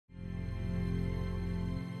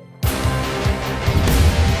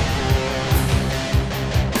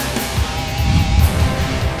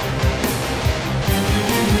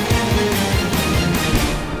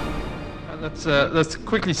let's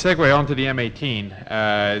quickly segue onto the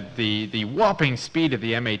M18. The whopping speed of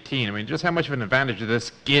the M18. I mean, just how much of an advantage does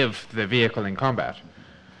this give the vehicle in combat?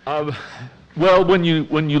 Well, when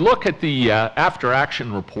you look at the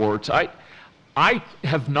after-action reports, I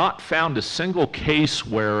have not found a single case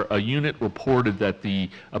where a unit reported that the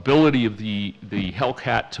ability of the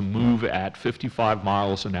Hellcat to move at 55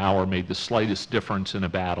 miles an hour made the slightest difference in a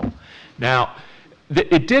battle. Now,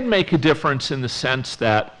 it did make a difference in the sense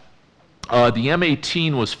that the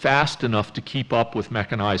M18 was fast enough to keep up with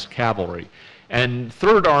mechanized cavalry. And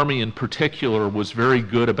Third Army in particular was very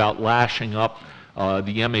good about lashing up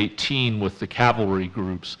the M18 with the cavalry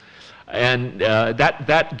groups. And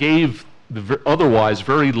that gave the otherwise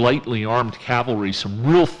very lightly armed cavalry some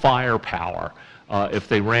real firepower if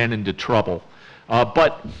they ran into trouble.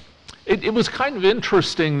 But it was kind of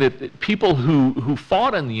interesting that people who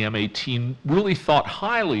fought in the M18 really thought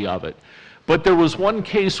highly of it. But there was one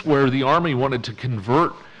case where the Army wanted to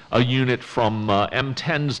convert a unit from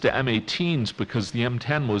M10s to M18s because the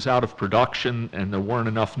M10 was out of production and there weren't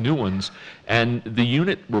enough new ones, and the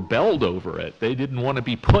unit rebelled over it. They didn't want to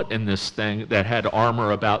be put in this thing that had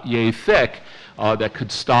armor about yay thick that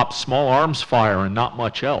could stop small arms fire and not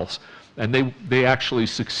much else. And they actually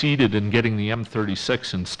succeeded in getting the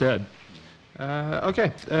M36 instead.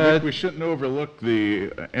 Okay. We shouldn't overlook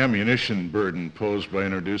the ammunition burden posed by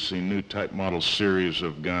introducing new type model series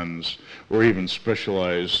of guns or even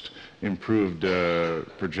specialized improved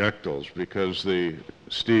projectiles, because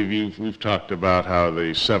Steve, we've talked about how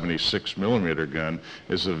the 76 millimeter gun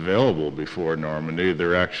is available before Normandy.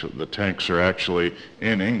 The tanks are actually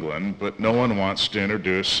in England, but no one wants to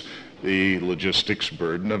introduce the logistics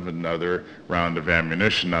burden of another round of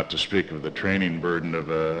ammunition, not to speak of the training burden of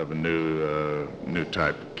a new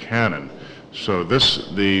type cannon. So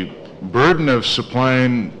the burden of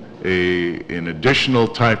supplying an additional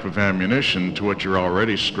type of ammunition to what you're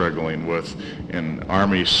already struggling with in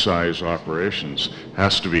Army-size operations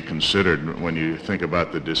has to be considered when you think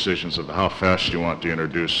about the decisions of how fast you want to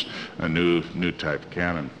introduce a new type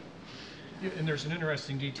cannon. And there's an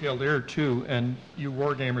interesting detail there too, and you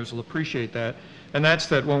wargamers will appreciate that, and that's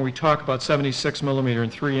that when we talk about 76 millimeter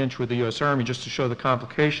and 3-inch with the U.S. Army, just to show the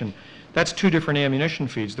complication, that's two different ammunition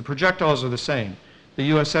feeds. The projectiles are the same. The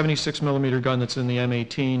U.S. 76 millimeter gun that's in the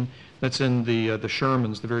M18, that's in the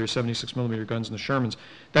Shermans, the various 76 millimeter guns in the Shermans,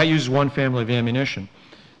 that uses one family of ammunition.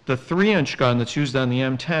 The 3-inch gun that's used on the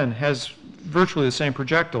M10 has virtually the same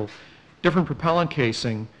projectile, different propellant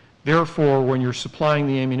casing. Therefore, when you're supplying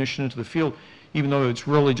the ammunition into the field, even though it's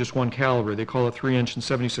really just one caliber, they call it 3-inch and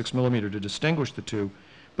 76 millimeter to distinguish the two,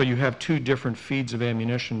 but you have two different feeds of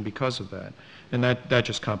ammunition because of that. And that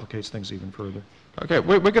just complicates things even further. Okay,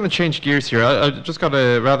 we're going to change gears here. I just got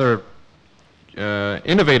a rather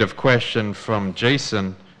innovative question from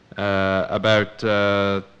Jason about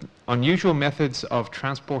unusual methods of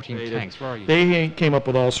transporting tanks. Where are you? They came up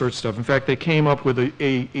with all sorts of stuff. In fact, they came up with an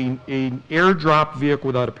airdrop vehicle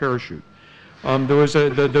without a parachute.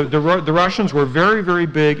 The Russians were very, very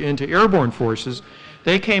big into airborne forces.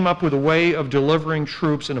 They came up with a way of delivering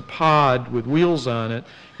troops in a pod with wheels on it.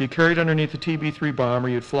 You carry it underneath the TB-3 bomber,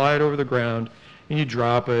 you'd fly it over the ground, and you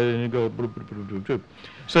drop it, and it'd go bloop, bloop, bloop, bloop, bloop.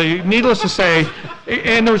 So needless to say,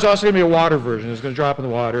 and there was also going to be a water version. It was going to drop in the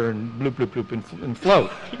water and bloop, bloop, bloop, and float.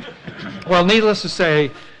 Well, needless to say,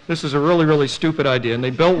 this is a really, really stupid idea. And they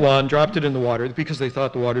built one, dropped it in the water because they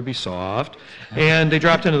thought the water would be soft. And they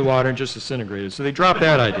dropped it into the water and just disintegrated. So they dropped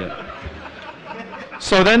that idea.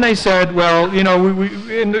 So then they said, well, you know,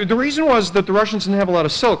 and the reason was that the Russians didn't have a lot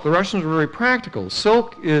of silk. The Russians were very practical.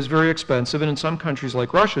 Silk is very expensive, and in some countries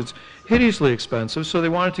like Russia, it's hideously expensive, so they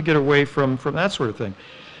wanted to get away from that sort of thing.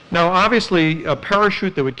 Now, obviously, a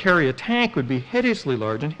parachute that would carry a tank would be hideously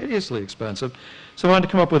large and hideously expensive, so they wanted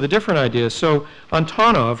to come up with a different idea. So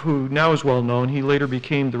Antonov, who now is well known, he later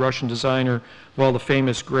became the Russian designer of all the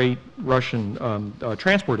famous great Russian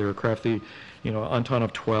transport aircraft, the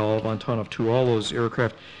Antonov 12, Antonov 2, all those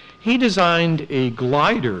aircraft. He designed a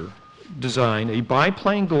glider a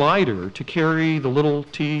biplane glider to carry the little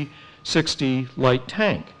T-60 light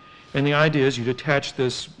tank. And the idea is you'd attach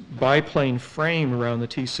this biplane frame around the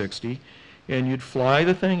T-60 and you'd fly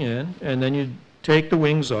the thing in and then you'd take the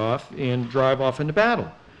wings off and drive off into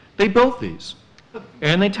battle. They built these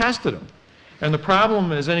and they tested them. And the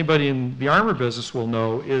problem, as anybody in the armor business will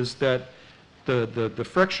know, is that the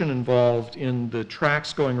friction involved in the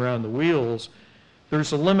tracks going around the wheels,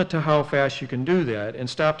 there's a limit to how fast you can do that. And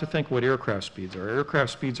stop to think what aircraft speeds are.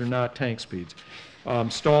 Aircraft speeds are not tank speeds.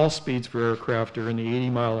 Stall speeds for aircraft are in the 80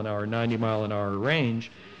 mile an hour, 90 mile an hour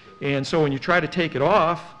range. And so when you try to take it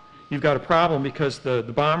off, you've got a problem because the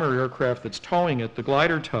bomber aircraft that's towing it, the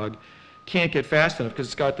glider tug, can't get fast enough because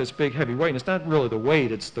it's got this big heavy weight. And it's not really the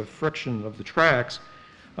weight, it's the friction of the tracks.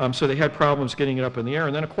 So they had problems getting it up in the air.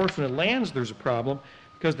 And then, of course, when it lands, there's a problem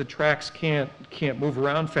because the tracks can't move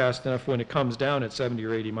around fast enough when it comes down at 70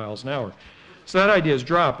 or 80 miles an hour. So that idea is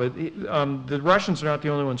dropped. But the Russians are not the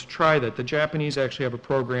only ones to try that. The Japanese actually have a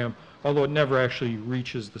program, although it never actually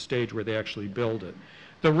reaches the stage where they actually build it.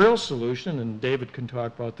 The real solution, and David can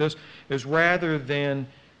talk about this, is rather than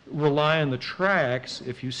rely on the tracks,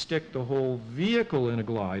 if you stick the whole vehicle in a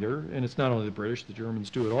glider, and it's not only the British, the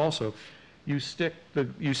Germans do it also, you stick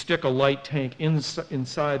a light tank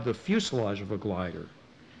inside the fuselage of a glider.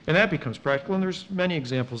 And that becomes practical, and there's many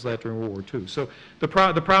examples of that during World War II. So the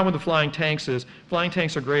problem with the flying tanks is, flying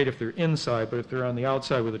tanks are great if they're inside, but if they're on the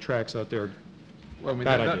outside with the tracks out there, well, I mean,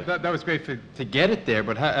 bad idea. that was great to get it there,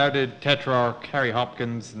 but how did Tetrarch, Harry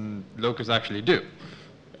Hopkins, and Locust actually do?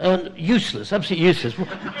 Useless, absolutely useless.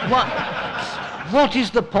 What is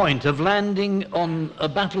the point of landing on a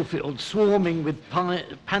battlefield swarming with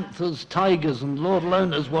panthers, tigers, and Lord alone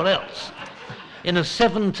knows what else, in a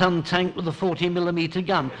 7-ton tank with a 40mm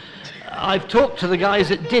gun? I've talked to the guys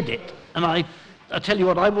that did it, and I tell you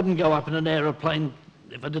what, I wouldn't go up in an aeroplane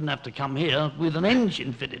if I didn't have to come here with an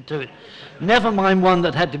engine fitted to it. Never mind one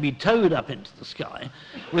that had to be towed up into the sky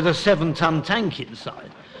with a 7-ton tank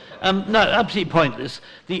inside. No, absolutely pointless.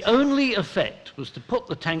 The only effect was to put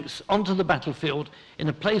the tanks onto the battlefield in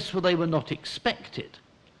a place where they were not expected,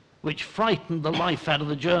 which frightened the life out of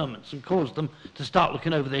the Germans and caused them to start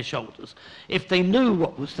looking over their shoulders. If they knew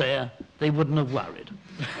what was there, they wouldn't have worried.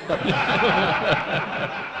 But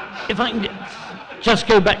if I can just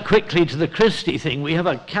go back quickly to the Christie thing, we have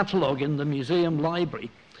a catalogue in the museum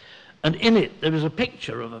library, and in it there is a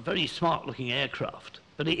picture of a very smart-looking aircraft,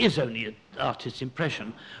 but it is only an artist's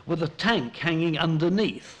impression, with a tank hanging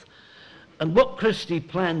underneath. And what Christie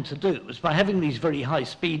planned to do was, by having these very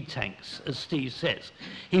high-speed tanks, as Steve says,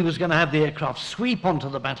 he was going to have the aircraft sweep onto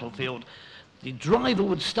the battlefield, the driver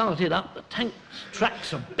would start it up, the tank's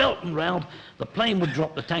tracks are belting round, the plane would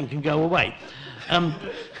drop the tank and go away.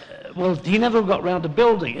 Well, he never got round to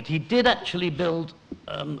building it. He did actually build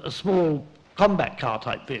a small combat car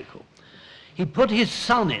type vehicle. He put his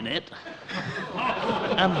son in it,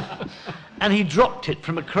 and he dropped it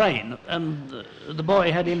from a crane, and the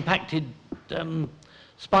boy had impacted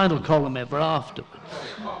spinal column ever afterwards.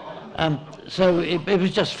 So it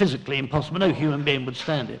was just physically impossible. No human being would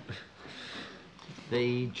stand it.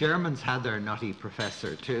 The Germans had their nutty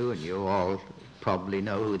professor too, and you all probably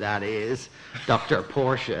know who that is, Dr.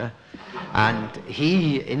 Porsche, and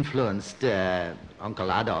he influenced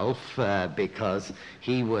Uncle Adolf because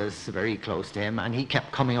he was very close to him, and he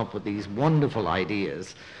kept coming up with these wonderful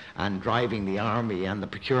ideas and driving the army and the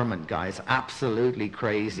procurement guys absolutely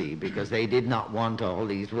crazy because they did not want all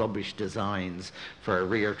these rubbish designs for a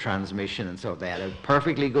rear transmission, and so they had a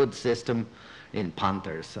perfectly good system in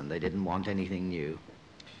Panthers and they didn't want anything new.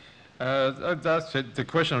 That's it. The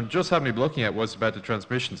question I just happened to be looking at was about the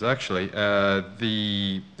transmissions, actually.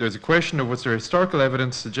 There's a question of was there historical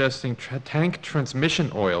evidence suggesting tank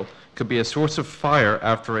transmission oil could be a source of fire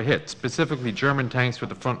after a hit, specifically German tanks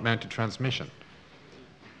with a front-mounted transmission?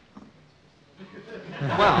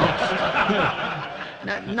 Well,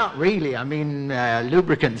 not really. I mean,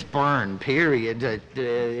 lubricants burn, period.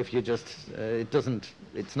 If you just,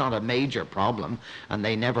 it's not a major problem, and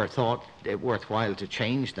they never thought it worthwhile to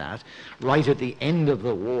change that. Right at the end of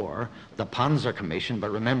the war, the Panzer Commission, but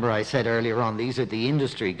remember I said earlier on, these are the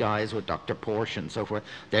industry guys with Dr. Porsche and so forth,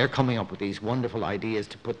 they're coming up with these wonderful ideas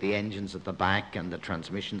to put the engines at the back and the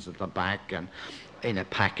transmissions at the back and in a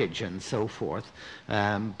package and so forth.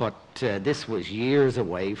 But this was years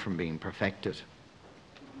away from being perfected.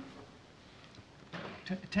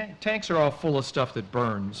 Tanks are all full of stuff that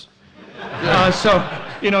burns. So,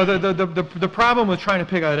 you know, the problem with trying to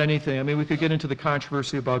pick out anything, I mean, we could get into the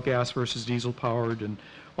controversy about gas versus diesel powered and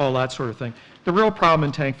all that sort of thing. The real problem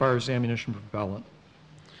in tank fire is ammunition propellant.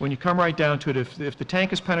 When you come right down to it, if the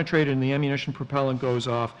tank is penetrated and the ammunition propellant goes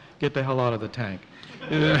off, get the hell out of the tank.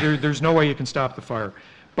 There's no way you can stop the fire.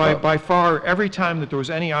 By far, every time that there was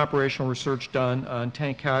any operational research done on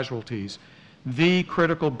tank casualties, the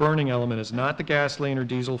critical burning element is not the gasoline or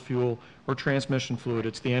diesel fuel or transmission fluid,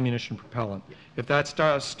 it's the ammunition propellant. If that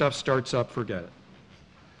stuff starts up, forget it.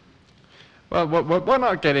 Well, why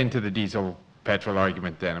not get into the diesel petrol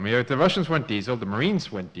argument then? I mean, if the Russians went diesel, the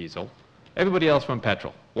Marines went diesel, everybody else went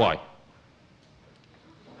petrol. Why?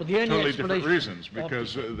 Well, the only Totally different reasons,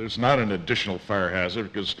 because there's not an additional fire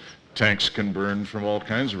hazard, because tanks can burn from all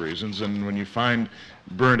kinds of reasons, and when you find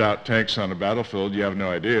burned out tanks on a battlefield, you have no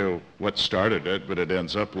idea what started it, but it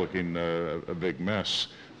ends up looking a big mess.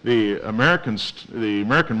 the American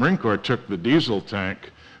Marine Corps took the diesel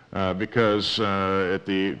tank because at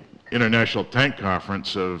the International Tank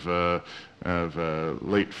Conference of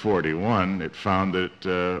late 41, it found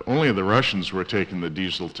that only the Russians were taking the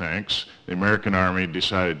diesel tanks. The American Army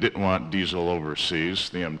decided it didn't want diesel overseas.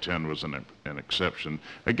 The M10 was an exception,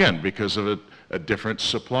 again, because of a different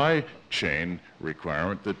supply chain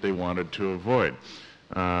requirement that they wanted to avoid.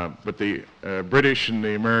 But the British and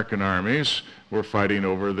the American armies were fighting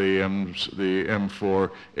over the M4,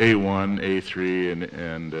 A1, A3,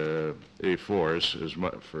 and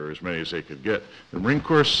A4s for as many as they could get. The Marine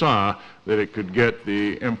Corps saw that it could get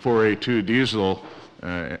the M4, A2 diesel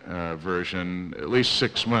version at least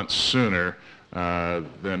 6 months sooner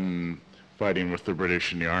than fighting with the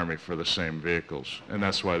British and the Army for the same vehicles, and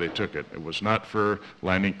that's why they took it. It was not for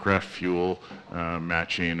landing craft fuel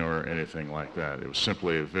matching or anything like that. It was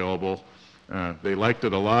simply available. They liked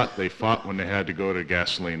it a lot. They fought when they had to go to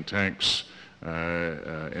gasoline tanks in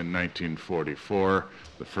 1944.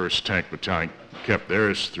 The 1st Tank Battalion kept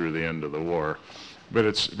theirs through the end of the war. But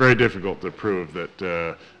it's very difficult to prove that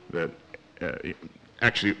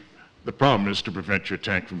actually the problem is to prevent your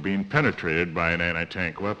tank from being penetrated by an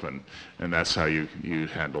anti-tank weapon, and that's how you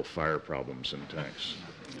handle fire problems in tanks.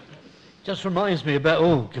 Just reminds me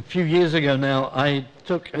about, a few years ago now, I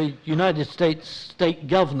took a United States state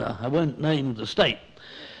governor, I won't name the state,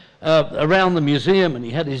 around the museum, and he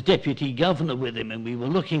had his deputy governor with him, and we were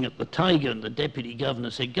looking at the Tiger, and the deputy governor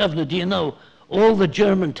said, "Governor, do you know all the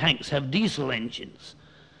German tanks have diesel engines?"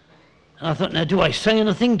 And I thought, now, do I say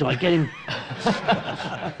anything? Do I get him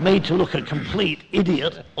made to look a complete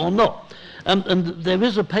idiot or not? And there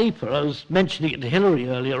is a paper, I was mentioning it to Hilary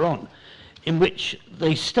earlier on, in which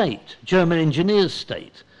they state, German engineers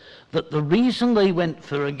state, that the reason they went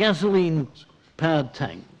for a gasoline-powered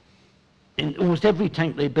tank, in almost every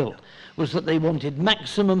tank they built, was that they wanted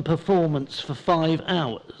maximum performance for 5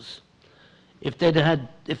 hours. If the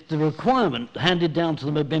requirement handed down to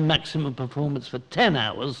them had been maximum performance for 10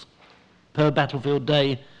 hours per battlefield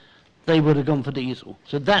day, they would have gone for diesel.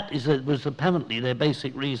 So that was apparently their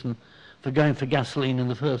basic reason for going for gasoline in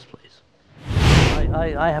the first place.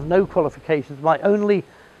 I have no qualifications. My only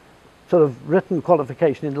sort of written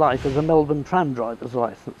qualification in life is a Melbourne tram driver's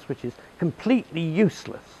license, which is completely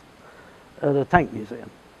useless at a tank museum.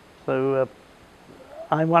 So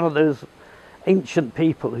I'm one of those ancient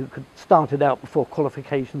people who could start it out before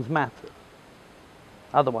qualifications mattered.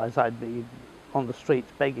 Otherwise I'd be on the streets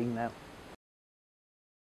begging now.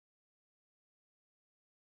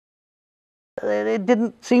 It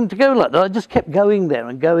didn't seem to go like that. I just kept going there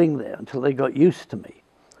until they got used to me.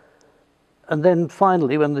 And then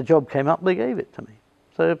finally, when the job came up, they gave it to me.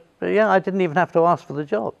 So, yeah, I didn't even have to ask for the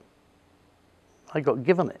job. I got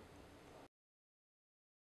given it.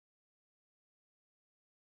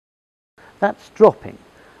 That's dropping.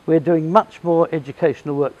 We're doing much more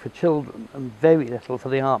educational work for children and very little for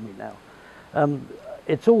the army now.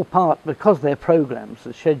 It's all part, because their programs,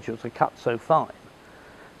 the schedules are cut so fine,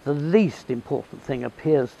 the least important thing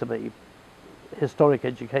appears to be historic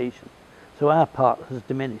education. So our part has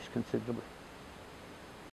diminished considerably.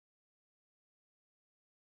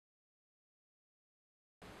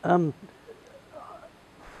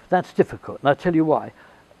 That's difficult, and I'll tell you why.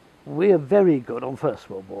 We're very good on First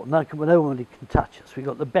World War. Nobody can touch us. We've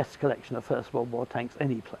got the best collection of First World War tanks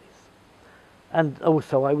any place. And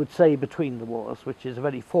also, I would say, between the wars, which is a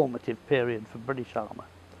very formative period for British armour.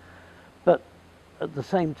 But at the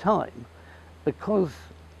same time, because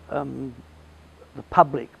the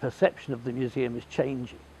public perception of the museum is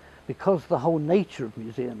changing, because the whole nature of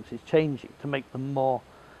museums is changing to make them more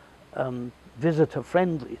visitor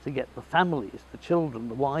friendly, to get the families, the children,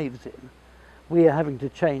 the wives in, we are having to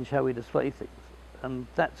change how we display things. And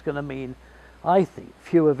that's going to mean, I think,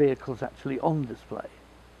 fewer vehicles actually on display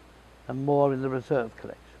and more in the reserve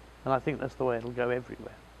collection. And I think that's the way it'll go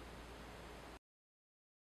everywhere.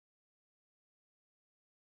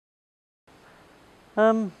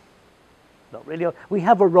 Not really. We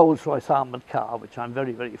have a Rolls-Royce armoured car, which I'm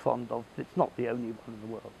very, very fond of. It's not the only one in the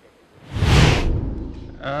world.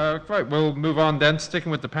 Right, we'll move on then,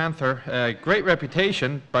 sticking with the Panther. Great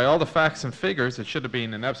reputation, by all the facts and figures, it should have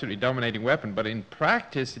been an absolutely dominating weapon, but in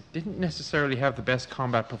practice it didn't necessarily have the best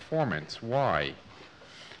combat performance. Why?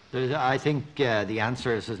 I think the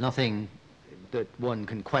answer is there's nothing that one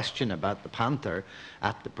can question about the Panther.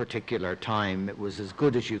 At the particular time, it was as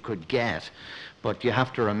good as you could get. But you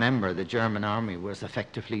have to remember the German army was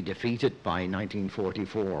effectively defeated by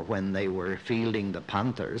 1944 when they were fielding the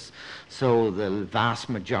Panthers. So the vast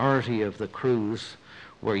majority of the crews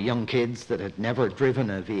were young kids that had never driven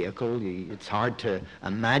a vehicle. It's hard to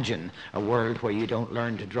imagine a world where you don't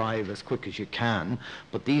learn to drive as quick as you can,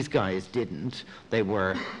 but these guys didn't. They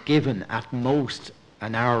were given at most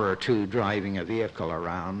an hour or two driving a vehicle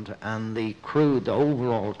around, and the crew, the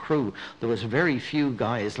overall crew, there was very few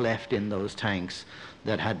guys left in those tanks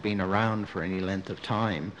that had been around for any length of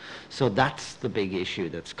time. So that's the big issue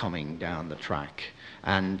that's coming down the track.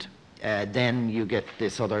 And then you get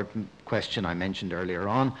this other question I mentioned earlier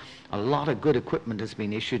on. A lot of good equipment has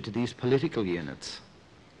been issued to these political units.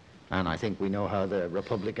 And I think we know how the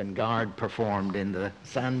Republican Guard performed in the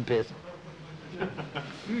sandpit.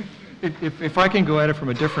 If I can go at it from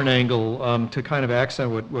a different angle to kind of accent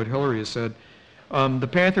what Hilary has said, the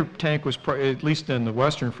Panther tank was, at least in the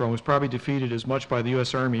Western Front, was probably defeated as much by the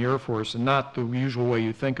U.S. Army Air Force, and not the usual way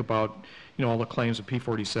you think about, you know, all the claims of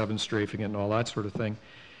P-47 strafing it and all that sort of thing.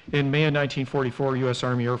 In May of 1944, U.S.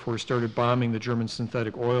 Army Air Force started bombing the German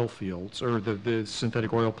synthetic oil fields, or the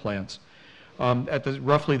synthetic oil plants. At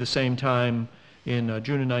roughly the same time, in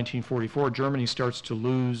June of 1944, Germany starts to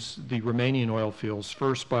lose the Romanian oil fields,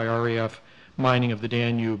 first by RAF mining of the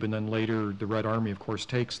Danube, and then later the Red Army, of course,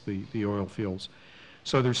 takes the oil fields.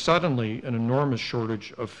 So there's suddenly an enormous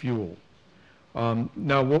shortage of fuel.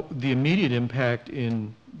 Now, the immediate impact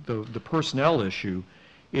in the personnel issue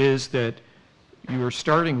is that you are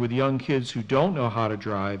starting with young kids who don't know how to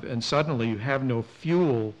drive, and suddenly you have no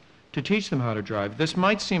fuel to teach them how to drive. This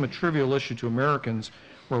might seem a trivial issue to Americans,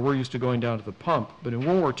 where we're used to going down to the pump, but in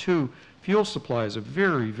World War II, fuel supply is a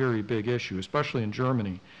very, very big issue, especially in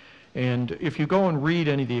Germany. And if you go and read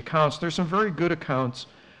any of the accounts, there's some very good accounts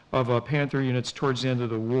of Panther units towards the end of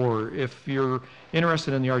the war. If you're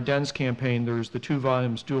interested in the Ardennes campaign, there's the 2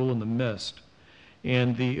 volumes Duel in the Mist,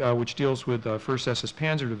 and which deals with 1st SS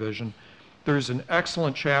Panzer Division. There's an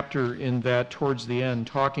excellent chapter in that towards the end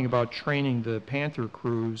talking about training the Panther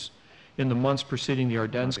crews in the months preceding the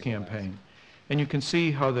Ardennes campaign. And you can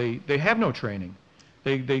see how they have no training.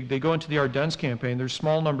 They go into the Ardennes campaign. There's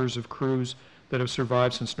small numbers of crews that have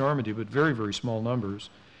survived since Normandy, but very, very small numbers.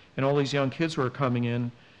 And all these young kids who are coming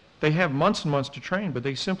in, they have months and months to train, but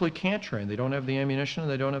they simply can't train. They don't have the ammunition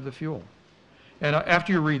and they don't have the fuel. And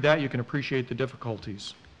after you read that, you can appreciate the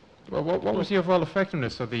difficulties. Well, what was the overall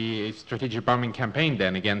effectiveness of the strategic bombing campaign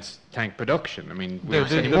then against tank production? I mean, we're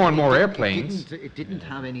seeing more and more airplanes. It didn't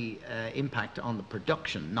have any impact on the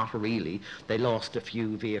production, not really. They lost a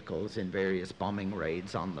few vehicles in various bombing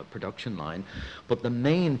raids on the production line. But the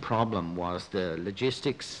main problem was the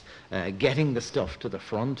logistics, getting the stuff to the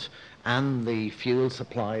front, and the fuel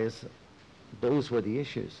supplies. Those were the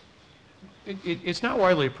issues. It's not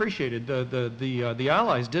widely appreciated. The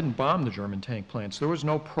Allies didn't bomb the German tank plants. There was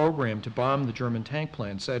no program to bomb the German tank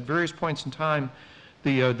plants. At various points in time,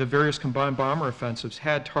 the various combined bomber offensives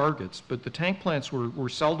had targets, but the tank plants were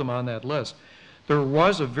seldom on that list. There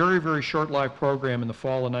was a very, very short-lived program in the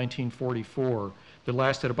fall of 1944 that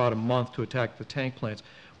lasted about a month to attack the tank plants.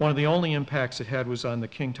 One of the only impacts it had was on the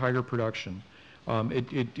King Tiger production.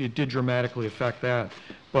 It did dramatically affect that.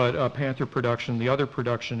 But Panther production, the other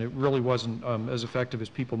production, it really wasn't as effective as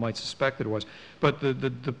people might suspect that it was. But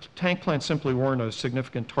the tank plants simply weren't a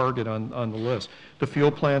significant target on the list. The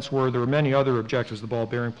fuel plants were. There were many other objectives, the ball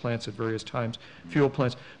bearing plants at various times, fuel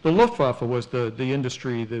plants. The Luftwaffe was the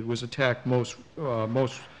industry that was attacked most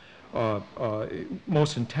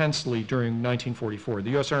intensely during 1944.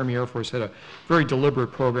 The U.S. Army Air Force had a very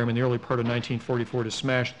deliberate program in the early part of 1944 to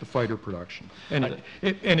smash the fighter production. And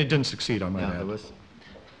it didn't succeed, I might add.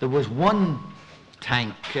 There was one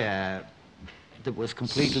tank that was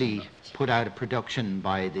completely put out of production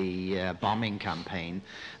by the bombing campaign,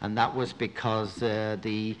 and that was because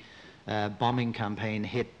the bombing campaign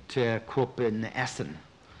hit Krupp in Essen,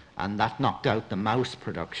 and that knocked out the mouse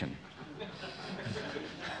production.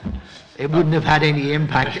 It wouldn't have had any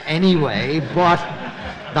impact anyway, but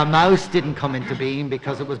the mouse didn't come into being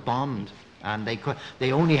because it was bombed, and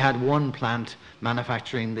they only had one plant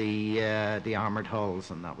manufacturing the armored hulls,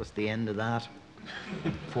 and that was the end of that,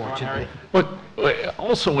 fortunately. But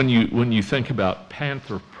also, when you think about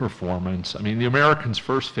Panther performance, I mean, the Americans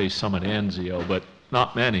first faced some at Anzio, but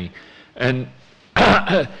not many, and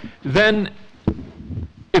then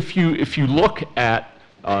if you look at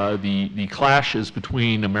the clashes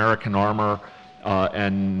between American armor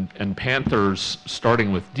and Panthers,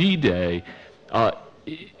 starting with D-Day,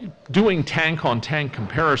 doing tank-on-tank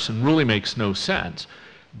comparison really makes no sense,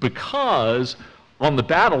 because on the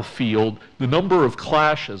battlefield, the number of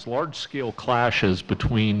clashes, large-scale clashes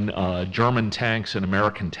between German tanks and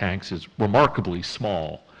American tanks is remarkably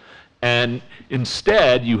small. And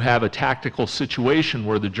instead, you have a tactical situation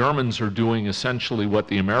where the Germans are doing essentially what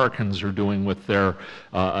the Americans are doing with their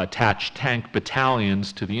attached tank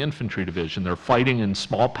battalions to the infantry division. They're fighting in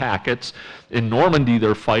small packets. In Normandy,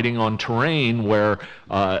 they're fighting on terrain where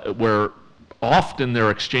often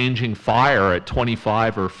they're exchanging fire at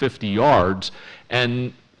 25 or 50 yards.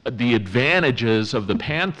 And the advantages of the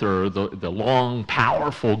Panther, the long,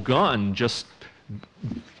 powerful gun, just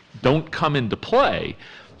don't come into play.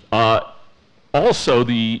 Also,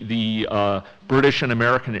 the British and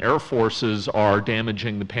American Air Forces are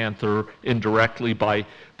damaging the Panther indirectly by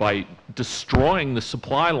destroying the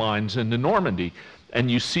supply lines into Normandy.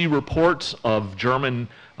 And you see reports of German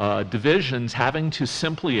divisions having to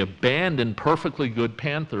simply abandon perfectly good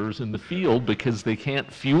Panthers in the field because they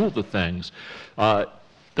can't fuel the things.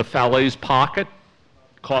 The Falaise pocket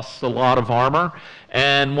costs a lot of armor,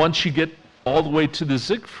 and once you get all the way to the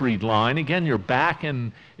Siegfried line, again, you're back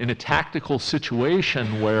in a tactical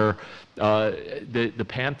situation where the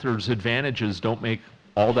Panther's advantages don't make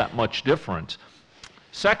all that much difference.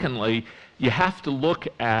 Secondly, you have to look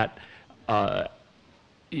at the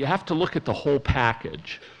whole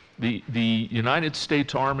package. The United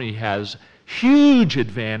States Army has huge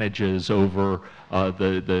advantages over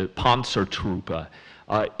the Panzertruppe.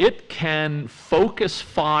 It can focus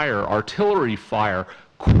fire, artillery fire,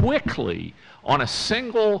 quickly on a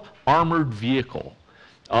single armored vehicle.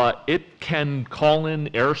 It can call in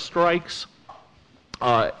airstrikes.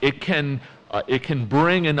 It can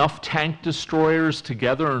bring enough tank destroyers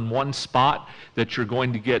together in one spot that you're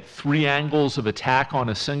going to get 3 angles of attack on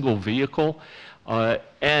a single vehicle.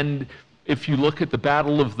 And if you look at the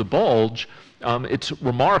Battle of the Bulge, it's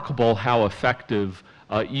remarkable how effective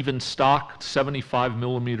even stock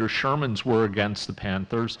 75mm Shermans were against the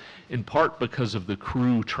Panthers, in part because of the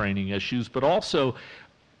crew training issues, but also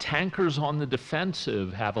tankers on the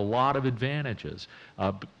defensive have a lot of advantages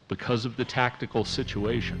because of the tactical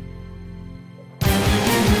situation.